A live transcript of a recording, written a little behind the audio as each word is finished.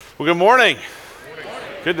Well, good morning.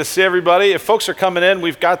 Good to see everybody. If folks are coming in,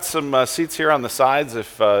 we've got some seats here on the sides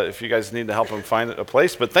if you guys need to help them find a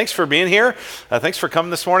place. But thanks for being here. Thanks for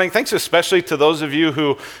coming this morning. Thanks especially to those of you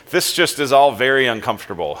who this just is all very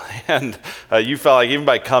uncomfortable. And you felt like even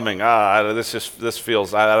by coming, this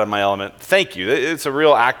feels out of my element. Thank you. It's a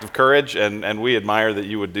real act of courage, and we admire that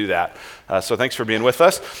you would do that. So thanks for being with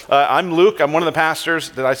us. I'm Luke. I'm one of the pastors.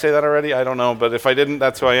 Did I say that already? I don't know, but if I didn't,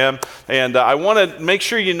 that's who I am. And I want to make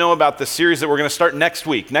sure you know about the series that we're going to start next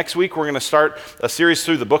week. Next week, we're going to start a series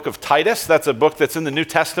through the book of Titus. That's a book that's in the New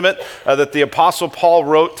Testament that the Apostle Paul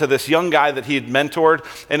wrote to this young guy that he had mentored.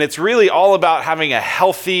 And it's really all about having a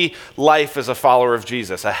healthy life as a follower of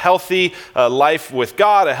Jesus, a healthy life with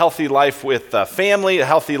God, a healthy life with family, a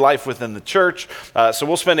healthy life within the church. So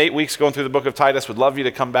we'll spend 8 weeks going through the book of Titus. Would love you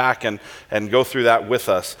to come back and go through that with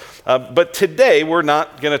us. But today, we're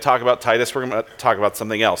not going to talk about Titus. We're going to talk about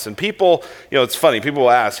something else. And people, it's funny. People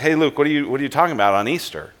will ask, hey, Luke, what are you talking about on Easter?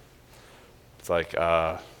 It's like,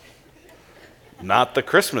 not the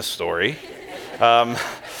Christmas story. We're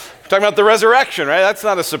talking about the resurrection, right? That's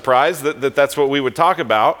not a surprise that's what we would talk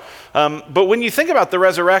about. But when you think about the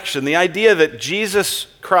resurrection, the idea that Jesus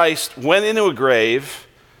Christ went into a grave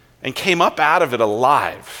and came up out of it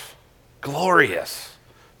alive, glorious,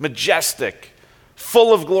 majestic,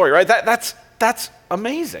 full of glory, right? That's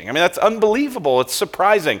amazing. I mean, that's unbelievable. It's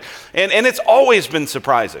surprising. And it's always been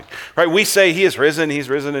surprising, right? We say he's risen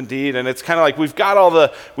indeed. And it's kind of like we've got all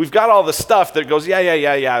the stuff that goes, yeah,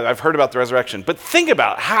 I've heard about the resurrection. But think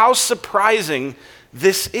about how surprising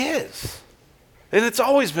this is. And it's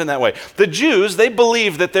always been that way. The Jews, they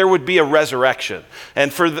believed that there would be a resurrection.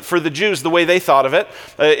 And for the Jews, the way they thought of it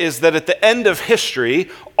is that at the end of history,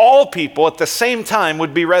 all people at the same time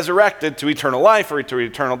would be resurrected to eternal life or to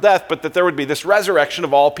eternal death, but that there would be this resurrection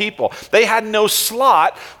of all people. They had no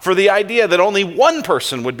slot for the idea that only one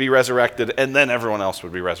person would be resurrected and then everyone else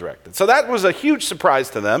would be resurrected. So that was a huge surprise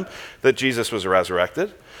to them that Jesus was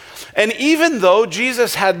resurrected. And even though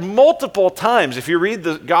Jesus had multiple times, if you read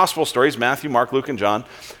the gospel stories, Matthew, Mark, Luke, and John,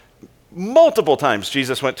 multiple times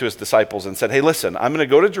Jesus went to his disciples and said, hey, listen, I'm going to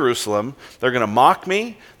go to Jerusalem. They're going to mock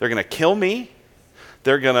me. They're going to kill me.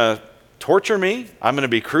 They're going to torture me. I'm going to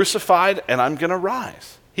be crucified, and I'm going to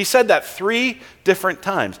rise. He said that 3 different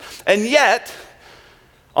times. And yet,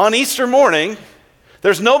 on Easter morning,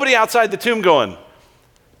 there's nobody outside the tomb going,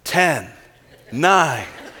 10, 9,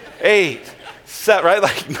 8, right?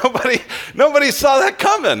 Like nobody saw that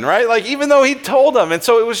coming, right? Like even though he told them. And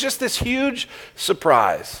so it was just this huge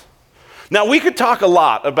surprise. Now we could talk a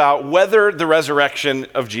lot about whether the resurrection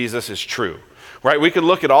of Jesus is true, right? We could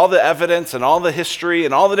look at all the evidence and all the history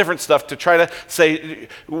and all the different stuff to try to say,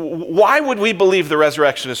 why would we believe the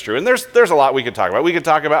resurrection is true? And there's a lot we could talk about. We could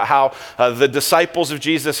talk about how the disciples of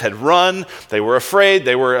Jesus had run. They were afraid.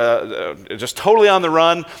 They were just totally on the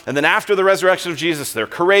run. And then after the resurrection of Jesus, they're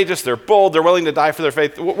courageous, they're bold, they're willing to die for their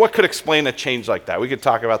faith. What could explain a change like that? We could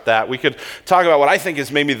talk about that. We could talk about what I think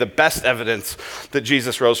is maybe the best evidence that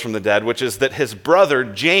Jesus rose from the dead, which is that his brother,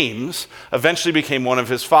 James, eventually became one of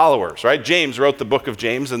his followers, right? James wrote the book of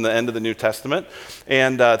James in the end of the New Testament.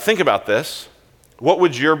 And think about this. What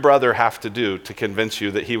would your brother have to do to convince you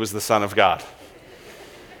that he was the Son of God?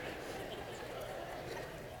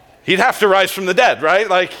 He'd have to rise from the dead, right?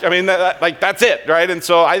 That's it, right? And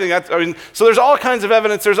so I think so there's all kinds of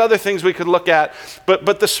evidence. There's other things we could look at.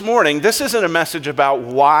 But this morning, this isn't a message about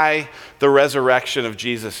why the resurrection of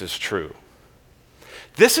Jesus is true.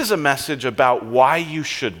 This is a message about why you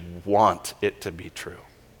should want it to be true.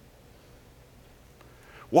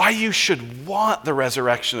 Why you should want the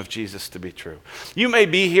resurrection of Jesus to be true. You may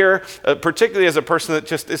be here, particularly as a person that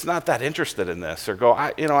just is not that interested in this, or go,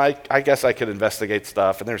 I guess I could investigate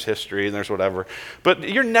stuff, and there's history, and there's whatever. But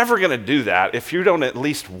you're never going to do that if you don't at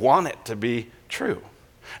least want it to be true.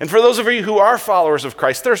 And for those of you who are followers of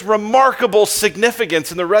Christ, there's remarkable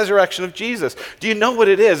significance in the resurrection of Jesus. Do you know what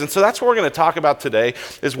it is? And so that's what we're going to talk about today,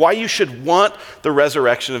 is why you should want the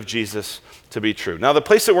resurrection of Jesus to be true. Now, the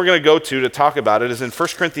place that we're going to go to talk about it is in 1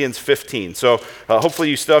 Corinthians 15. So hopefully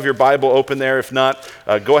you still have your Bible open there. If not,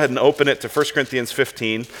 go ahead and open it to 1 Corinthians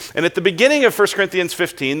 15. And at the beginning of 1 Corinthians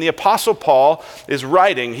 15, the Apostle Paul is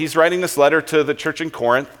writing. He's writing this letter to the church in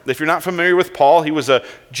Corinth. If you're not familiar with Paul, he was a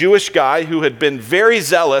Jewish guy who had been very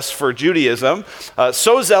zealous for Judaism.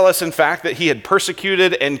 So zealous, in fact, that he had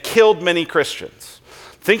persecuted and killed many Christians.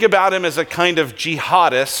 Think about him as a kind of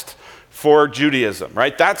jihadist for Judaism,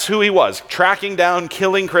 right? That's who he was, tracking down,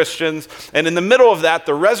 killing Christians. And in the middle of that,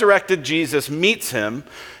 the resurrected Jesus meets him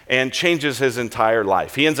and changes his entire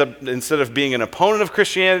life. He ends up, instead of being an opponent of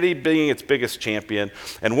Christianity, being its biggest champion.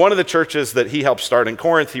 And one of the churches that he helped start in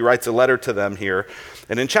Corinth, he writes a letter to them here.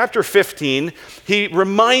 And in chapter 15, he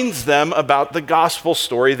reminds them about the gospel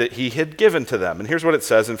story that he had given to them. And here's what it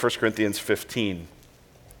says in 1 Corinthians 15.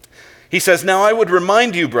 He says, "Now I would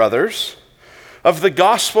remind you, brothers, of the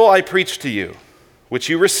gospel I preached to you, which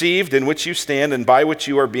you received, in which you stand, and by which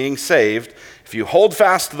you are being saved, if you hold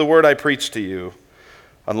fast to the word I preached to you,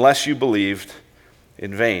 unless you believed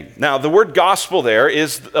in vain." Now, the word gospel there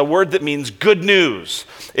is a word that means good news.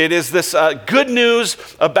 It is this good news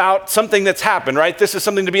about something that's happened, right? This is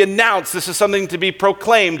something to be announced. This is something to be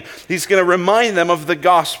proclaimed. He's going to remind them of the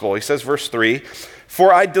gospel. He says, verse 3,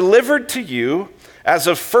 "For I delivered to you as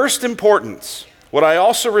of first importance what I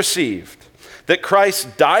also received, that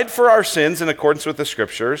Christ died for our sins in accordance with the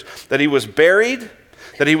Scriptures, that he was buried,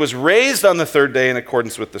 that he was raised on the third day in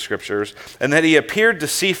accordance with the Scriptures, and that he appeared to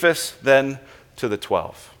Cephas, then to the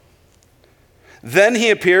 12. Then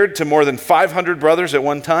he appeared to more than 500 brothers at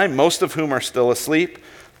one time, most of whom are still asleep,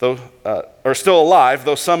 or still alive,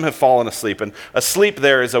 though some have fallen asleep." And asleep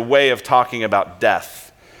there is a way of talking about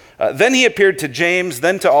death. "Then he appeared to James,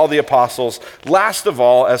 then to all the apostles. Last of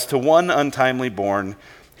all, as to one untimely born,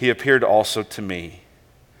 he appeared also to me.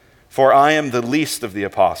 For I am the least of the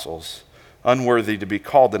apostles, unworthy to be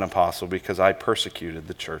called an apostle, because I persecuted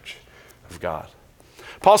the church of God."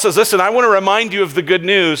 Paul says, listen, I want to remind you of the good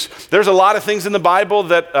news. There's a lot of things in the Bible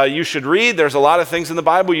that you should read. There's a lot of things in the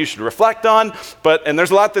Bible you should reflect on. And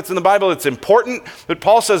there's a lot that's in the Bible that's important. But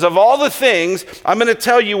Paul says, of all the things, I'm going to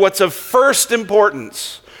tell you what's of first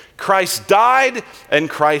importance. Christ died and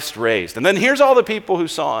Christ raised. And then here's all the people who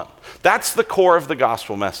saw him. That's the core of the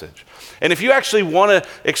gospel message. And if you actually want to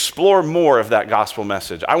explore more of that gospel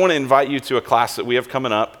message, I want to invite you to a class that we have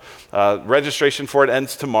coming up. Registration for it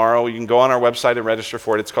ends tomorrow. You can go on our website and register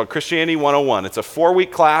for it. It's called Christianity 101. It's a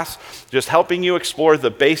 4-week class just helping you explore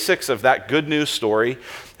the basics of that good news story.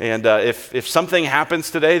 And if something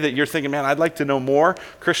happens today that you're thinking, man, I'd like to know more,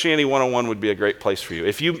 Christianity 101 would be a great place for you.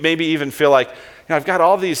 If you maybe even feel like, I've got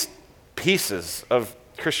all these pieces of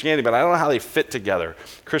Christianity, but I don't know how they fit together,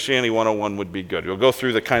 Christianity 101 would be good. We'll go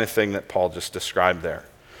through the kind of thing that Paul just described there.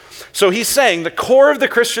 So he's saying the core of the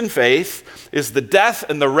Christian faith is the death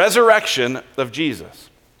and the resurrection of Jesus.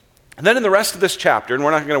 And then in the rest of this chapter, and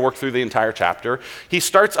we're not going to work through the entire chapter, he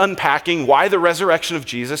starts unpacking why the resurrection of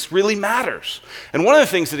Jesus really matters. And one of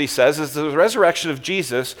the things that he says is the resurrection of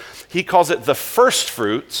Jesus, he calls it the first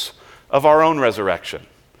fruits of our own resurrection.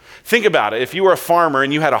 Think about it. If you were a farmer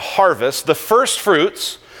and you had a harvest, the first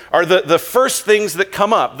fruits are the first things that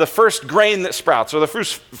come up, the first grain that sprouts, or the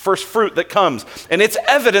first fruit that comes. And it's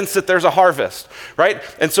evidence that there's a harvest, right?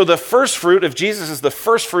 And so the first fruit of Jesus is the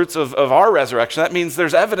first fruits of our resurrection. That means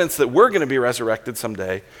there's evidence that we're going to be resurrected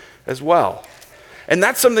someday as well. And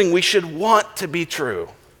that's something we should want to be true.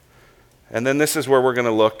 And then this is where we're going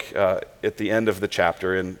to look at the end of the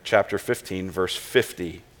chapter, in chapter 15, verse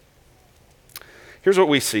 50. Here's what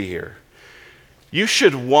we see here. You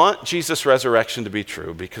should want Jesus' resurrection to be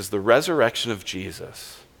true because the resurrection of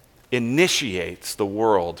Jesus initiates the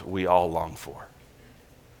world we all long for.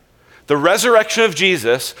 The resurrection of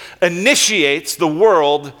Jesus initiates the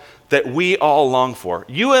world that we all long for.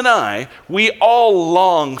 You and I, we all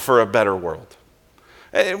long for a better world.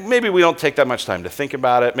 Maybe we don't take that much time to think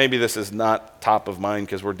about it. Maybe this is not top of mind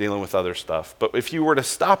because we're dealing with other stuff. But if you were to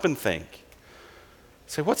stop and think,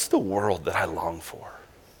 say, what's the world that I long for?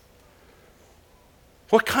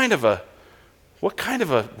 What kind of a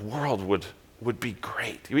world would be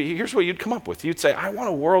great? Here's what you'd come up with. You'd say, I want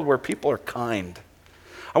a world where people are kind.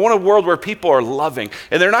 I want a world where people are loving.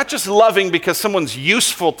 And they're not just loving because someone's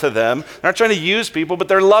useful to them. They're not trying to use people, but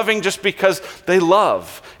they're loving just because they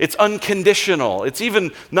love. It's unconditional. It's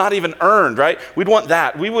not even earned, right? We'd want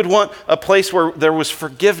that. We would want a place where there was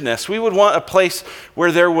forgiveness. We would want a place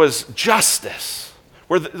where there was justice,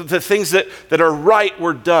 where the things that are right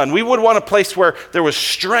were done. We would want a place where there was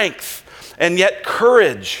strength and yet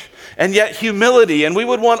courage and yet humility, and we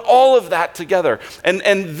would want all of that together. And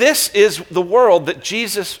this is the world that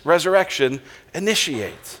Jesus' resurrection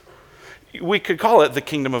initiates. We could call it the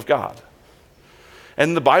kingdom of God.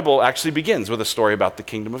 And the Bible actually begins with a story about the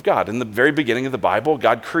kingdom of God. In the very beginning of the Bible,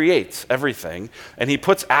 God creates everything, and he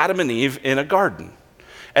puts Adam and Eve in a garden.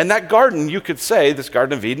 And that garden, you could say, this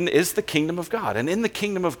Garden of Eden, is the kingdom of God. And in the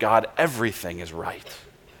kingdom of God, everything is right.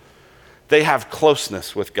 They have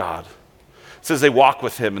closeness with God. It says they walk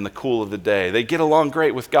with him in the cool of the day. They get along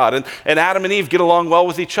great with God. And Adam and Eve get along well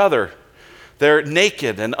with each other. They're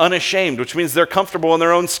naked and unashamed, which means they're comfortable in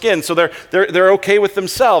their own skin. So they're okay with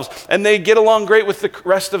themselves. And they get along great with the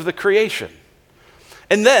rest of the creation.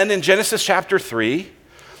 And then in Genesis chapter 3,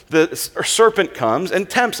 the serpent comes and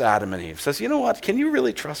tempts Adam and Eve. Says, you know what? Can you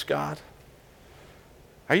really trust God?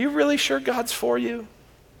 Are you really sure God's for you?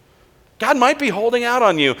 God might be holding out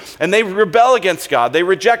on you, and they rebel against God. They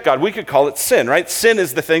reject God. We could call it sin, right? Sin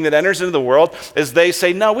is the thing that enters into the world as they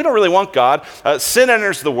say, no, we don't really want God. Sin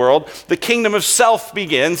enters the world. The kingdom of self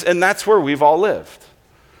begins, and that's where we've all lived.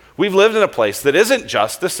 We've lived in a place that isn't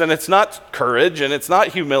justice, and it's not courage, and it's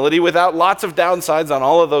not humility, without lots of downsides on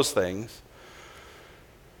all of those things.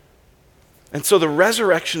 And so the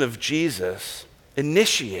resurrection of Jesus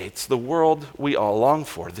initiates the world we all long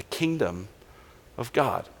for, the kingdom of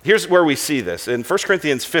God. Here's where we see this. In 1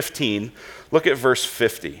 Corinthians 15, look at verse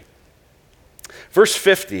 50. Verse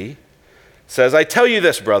 50 says, I tell you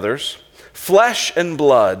this, brothers, flesh and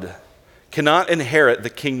blood cannot inherit the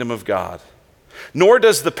kingdom of God, nor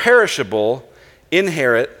does the perishable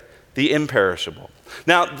inherit the imperishable.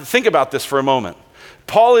 Now, think about this for a moment.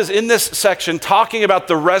 Paul is in this section talking about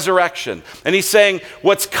the resurrection, and he's saying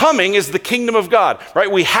what's coming is the kingdom of God,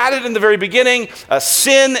 right? We had it in the very beginning.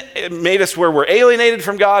 Sin made us where we're alienated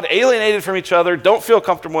from God, alienated from each other, don't feel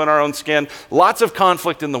comfortable in our own skin, lots of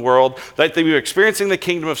conflict in the world, that we were experiencing the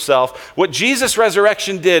kingdom of self. What Jesus'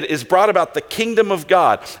 resurrection did is brought about the kingdom of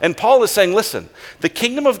God. And Paul is saying, listen, the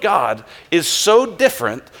kingdom of God is so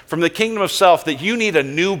different from the kingdom of self that you need a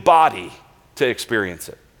new body to experience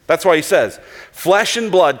it. That's why he says, flesh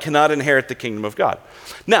and blood cannot inherit the kingdom of God.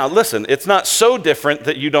 Now, listen, it's not so different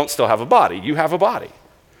that you don't still have a body. You have a body.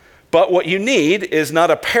 But what you need is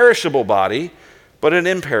not a perishable body, but an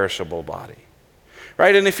imperishable body.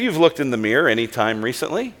 Right? And if you've looked in the mirror any time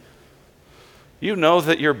recently, you know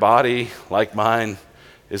that your body, like mine,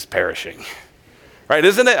 is perishing. Right,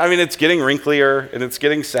 isn't it? I mean, it's getting wrinklier, and it's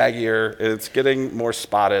getting saggier, and it's getting more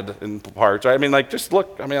spotted in parts. Right? I mean, just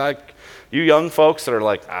look. I mean, you young folks that are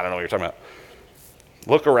like, I don't know what you're talking about.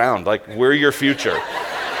 Look around, we're your future.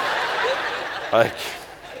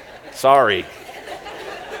 Sorry.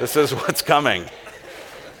 This is what's coming.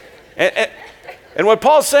 And what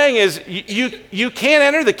Paul's saying is, you can't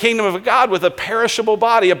enter the kingdom of God with a perishable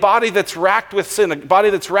body, a body that's racked with sin, a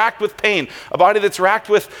body that's racked with pain, a body that's racked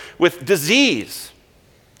with disease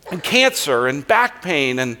and cancer and back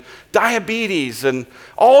pain and diabetes and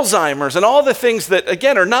Alzheimer's and all the things that,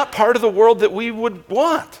 again, are not part of the world that we would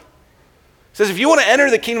want. He says, if you want to enter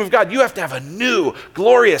the kingdom of God, you have to have a new,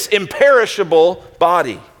 glorious, imperishable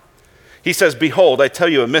body. He says, behold, I tell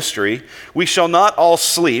you a mystery. We shall not all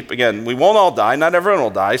sleep. Again, we won't all die. Not everyone will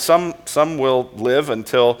die. Some will live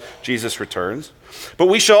until Jesus returns. But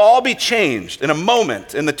we shall all be changed in a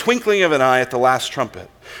moment, in the twinkling of an eye at the last trumpet.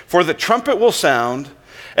 For the trumpet will sound,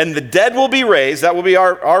 and the dead will be raised. That will be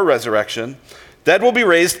our resurrection. Dead will be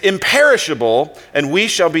raised imperishable, and we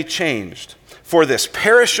shall be changed. For this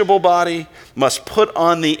perishable body must put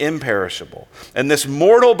on the imperishable, and this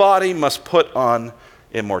mortal body must put on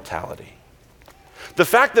immortality. The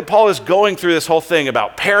fact that Paul is going through this whole thing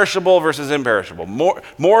about perishable versus imperishable,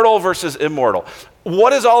 mortal versus immortal,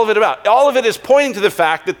 what is all of it about? All of it is pointing to the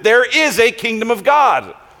fact that there is a kingdom of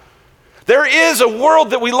God. There is a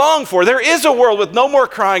world that we long for. There is a world with no more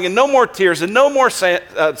crying and no more tears and no more sin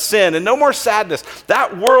and no more sadness.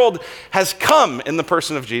 That world has come in the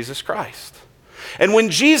person of Jesus Christ. And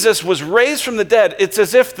when Jesus was raised from the dead, it's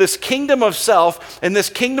as if this kingdom of self and this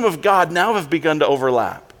kingdom of God now have begun to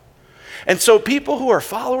overlap. And so people who are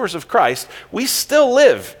followers of Christ, we still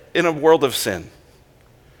live in a world of sin.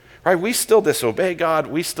 Right? We still disobey God.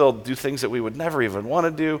 We still do things that we would never even want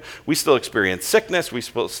to do. We still experience sickness. We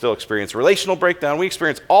still experience relational breakdown. We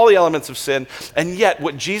experience all the elements of sin. And yet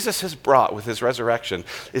what Jesus has brought with his resurrection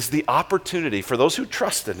is the opportunity for those who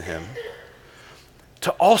trust in him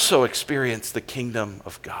to also experience the kingdom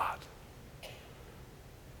of God.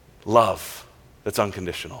 Love that's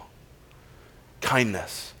unconditional.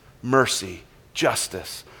 Kindness, mercy,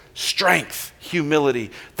 justice, strength,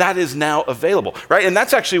 humility, that is now available, right? And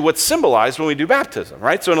that's actually what's symbolized when we do baptism,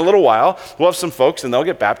 right? So in a little while, we'll have some folks and they'll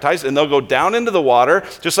get baptized and they'll go down into the water,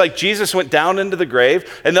 just like Jesus went down into the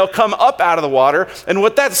grave, and they'll come up out of the water. And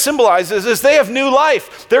what that symbolizes is they have new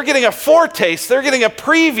life. They're getting a foretaste, they're getting a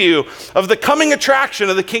preview of the coming attraction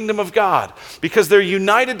of the kingdom of God because they're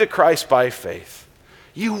united to Christ by faith.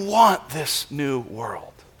 You want this new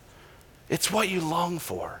world. It's what you long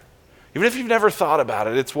for. Even if you've never thought about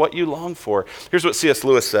it, it's what you long for. Here's what C.S.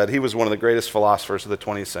 Lewis said. He was one of the greatest philosophers of the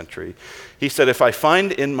 20th century. He said, if I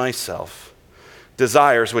find in myself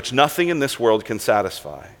desires which nothing in this world can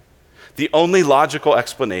satisfy, the only logical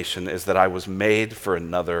explanation is that I was made for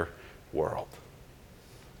another world.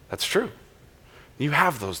 That's true. You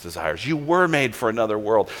have those desires. You were made for another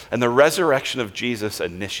world, and the resurrection of Jesus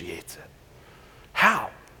initiates it. How?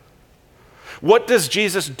 What does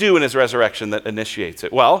Jesus do in his resurrection that initiates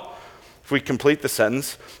it? Well, if we complete the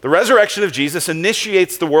sentence, the resurrection of Jesus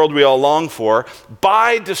initiates the world we all long for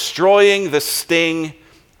by destroying the sting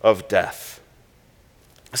of death.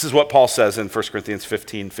 This is what Paul says in 1 Corinthians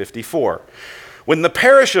 15:54. When the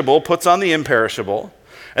perishable puts on the imperishable,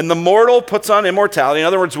 and the mortal puts on immortality, in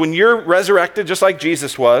other words, when you're resurrected just like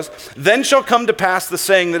Jesus was, then shall come to pass the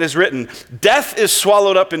saying that is written, death is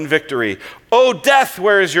swallowed up in victory. O death,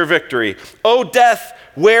 where is your victory? O death,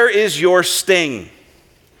 where is your sting?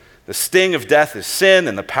 The sting of death is sin,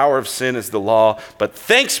 and the power of sin is the law. But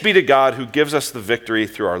thanks be to God who gives us the victory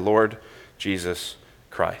through our Lord Jesus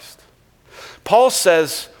Christ. Paul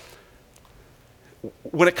says,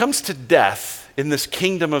 when it comes to death, in this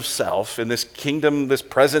kingdom of self, in this kingdom, this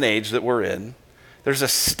present age that we're in, there's a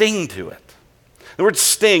sting to it. The word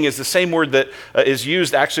sting is the same word that is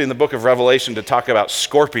used actually in the book of Revelation to talk about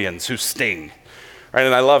scorpions who sting, right?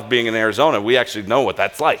 And I love being in Arizona. We actually know what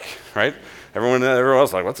that's like, right? Everyone else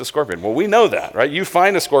is like, what's a scorpion? Well, we know that, right? You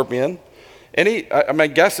find a scorpion. My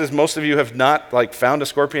guess is most of you have not found a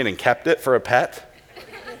scorpion and kept it for a pet.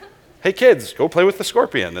 Hey kids, go play with the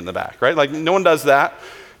scorpion in the back, right? No one does that.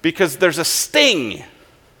 Because there's a sting.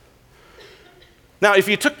 Now, if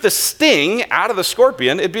you took the sting out of the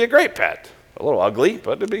scorpion, it'd be a great pet. A little ugly,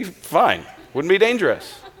 but it'd be fine. Wouldn't be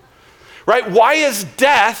dangerous. Right? Why is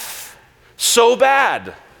death so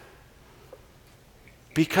bad?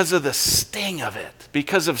 Because of the sting of it,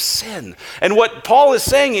 because of sin. And what Paul is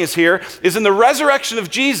saying is in the resurrection of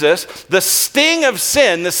Jesus, the sting of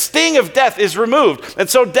sin, the sting of death is removed. And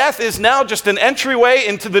so death is now just an entryway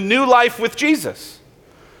into the new life with Jesus.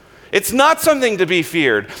 It's not something to be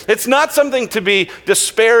feared. It's not something to be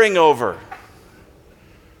despairing over.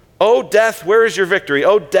 Oh, death, where is your victory?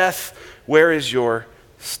 Oh, death, where is your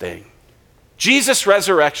sting? Jesus'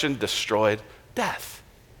 resurrection destroyed death.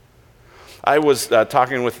 I was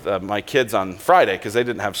talking with my kids on Friday because they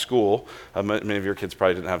didn't have school. Many of your kids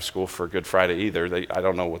probably didn't have school for Good Friday either. I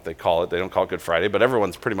don't know what they call it. They don't call it Good Friday, but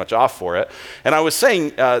everyone's pretty much off for it. And I was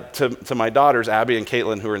saying to my daughters, Abby and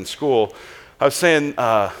Caitlin, who are in school, I was saying,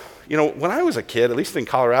 when I was a kid, at least in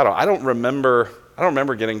Colorado, I don't remember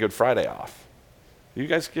getting Good Friday off. You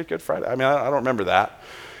guys get Good Friday? I don't remember that.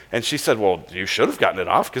 And she said, well, you should have gotten it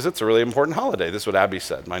off because it's a really important holiday. This is what Abby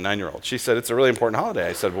said, my 9-year-old. She said, it's a really important holiday.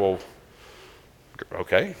 I said, well,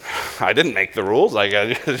 okay. I didn't make the rules.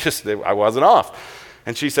 I wasn't off.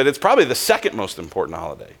 And she said, it's probably the second most important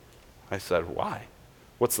holiday. I said, why?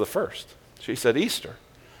 What's the first? She said, Easter.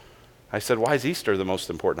 I said, why is Easter the most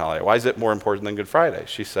important holiday? Why is it more important than Good Friday?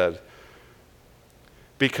 She said,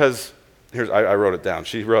 because, I wrote it down.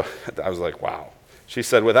 I was like, wow. She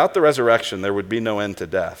said, without the resurrection, there would be no end to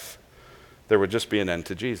death. There would just be an end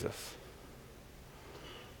to Jesus.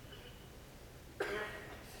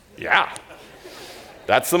 Yeah,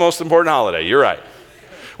 that's the most important holiday. You're right.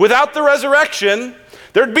 Without the resurrection,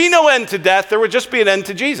 there'd be no end to death. There would just be an end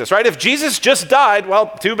to Jesus, right? If Jesus just died, well,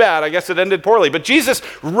 too bad. I guess it ended poorly. But Jesus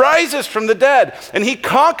rises from the dead, and he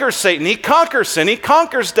conquers Satan. He conquers sin. He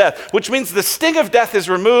conquers death, which means the sting of death is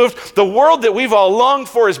removed. The world that we've all longed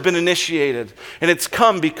for has been initiated, and it's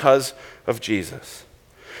come because of Jesus.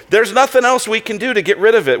 There's nothing else we can do to get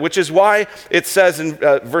rid of it, which is why it says in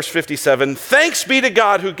verse 57, thanks be to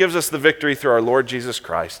God who gives us the victory through our Lord Jesus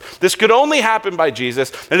Christ. This could only happen by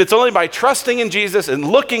Jesus, and it's only by trusting in Jesus and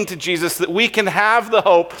looking to Jesus that we can have the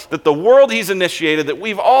hope that the world he's initiated, that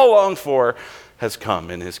we've all longed for, has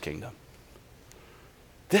come in his kingdom.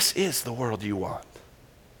 This is the world you want.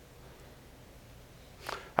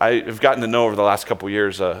 I've gotten to know over the last couple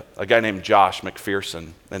years a guy named Josh McPherson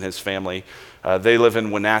and his family. They live in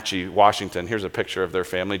Wenatchee, Washington. Here's a picture of their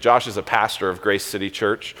family. Josh is a pastor of Grace City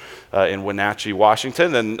Church in Wenatchee,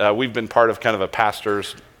 Washington, and we've been part of kind of a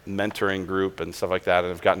pastor's mentoring group and stuff like that,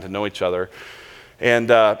 and have gotten to know each other. And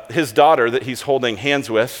his daughter that he's holding hands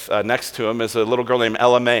with next to him is a little girl named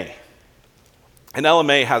Ella May. And Ella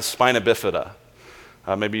May has spina bifida.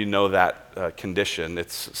 Maybe you know that condition.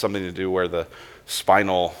 It's something to do where the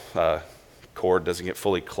spinal cord doesn't get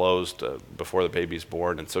fully closed before the baby's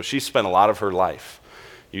born. And so she spent a lot of her life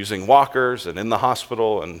using walkers and in the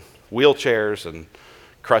hospital and wheelchairs and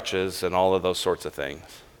crutches and all of those sorts of things.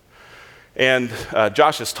 And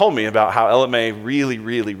Josh has told me about how Ella May really,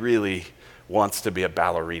 really, really wants to be a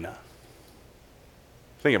ballerina.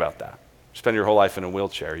 Think about that. Spend your whole life in a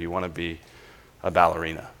wheelchair. You want to be a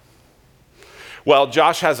ballerina. Well,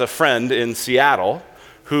 Josh has a friend in Seattle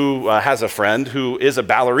who has a friend who is a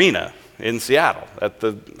ballerina in Seattle at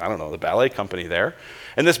the ballet company there.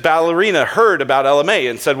 And this ballerina heard about Ella May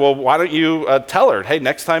and said, well, why don't you tell her, hey,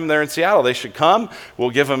 next time they're in Seattle, they should come.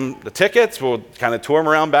 We'll give them the tickets. We'll kind of tour them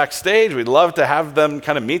around backstage. We'd love to have them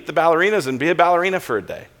kind of meet the ballerinas and be a ballerina for a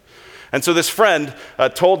day. And so this friend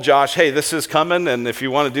told Josh, hey, this is coming, and if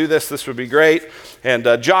you want to do this, this would be great.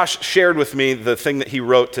 And Josh shared with me the thing that he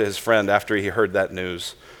wrote to his friend after he heard that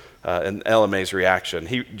news and Ella Mae's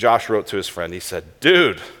reaction. Josh wrote to his friend, he said,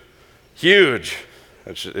 dude, huge.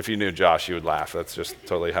 Which, if you knew Josh, you would laugh. That's just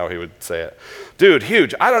totally how he would say it. Dude,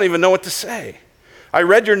 huge. I don't even know what to say. I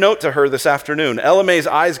read your note to her this afternoon. Ella Mae's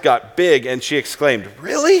eyes got big and she exclaimed,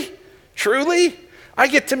 really? Truly? I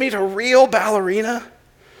get to meet a real ballerina?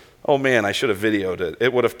 Oh man, I should have videoed it.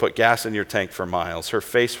 It would have put gas in your tank for miles. Her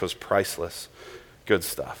face was priceless. Good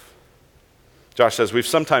stuff. Josh says, we've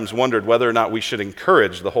sometimes wondered whether or not we should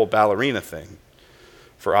encourage the whole ballerina thing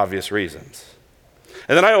for obvious reasons.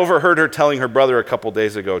 And then I overheard her telling her brother a couple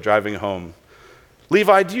days ago, driving home,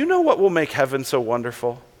 Levi, do you know what will make heaven so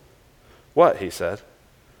wonderful? What, he said.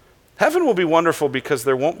 Heaven will be wonderful because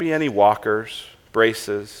there won't be any walkers,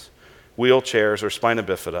 braces, wheelchairs, or spina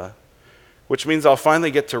bifida, which means I'll finally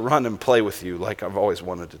get to run and play with you like I've always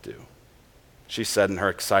wanted to do, she said in her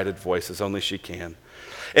excited voice, as only she can.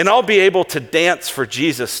 And I'll be able to dance for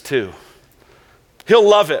Jesus too. He'll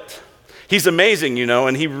love it. He's amazing,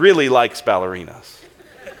 and he really likes ballerinas.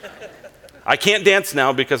 I can't dance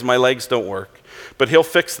now because my legs don't work, but he'll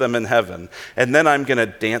fix them in heaven, and then I'm going to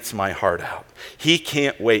dance my heart out. He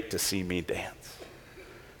can't wait to see me dance.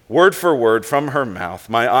 Word for word from her mouth,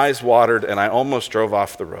 my eyes watered, and I almost drove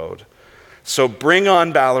off the road. So bring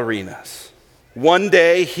on ballerinas. One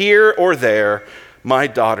day, here or there, my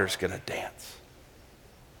daughter's going to dance.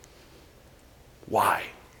 Why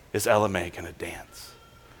is Ella Mae going to dance?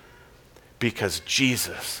 Because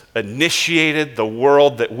Jesus initiated the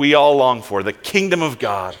world that we all long for, the kingdom of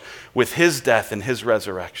God, with his death and his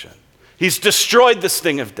resurrection. He's destroyed the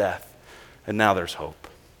sting of death, and now there's hope.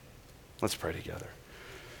 Let's pray together.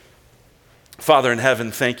 Father in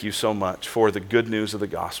heaven, thank you so much for the good news of the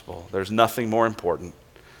gospel. There's nothing more important.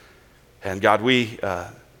 And God, we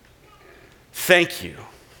thank you.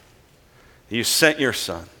 You sent your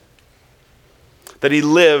son, that he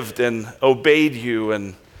lived and obeyed you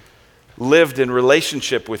and lived in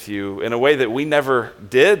relationship with you in a way that we never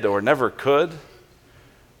did or never could.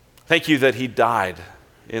 Thank you that he died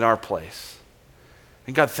in our place.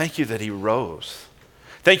 And God, thank you that he rose.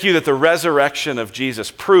 Thank you that the resurrection of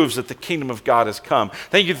Jesus proves that the kingdom of God has come.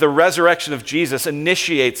 Thank you that the resurrection of Jesus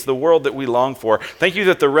initiates the world that we long for. Thank you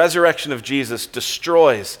that the resurrection of Jesus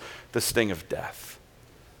destroys the sting of death.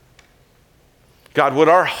 God, would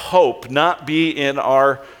our hope not be in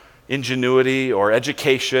our ingenuity or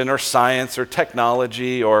education or science or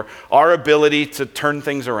technology or our ability to turn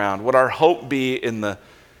things around? Would our hope be in the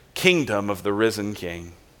kingdom of the risen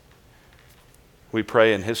King? We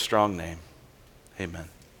pray in his strong name. Amen.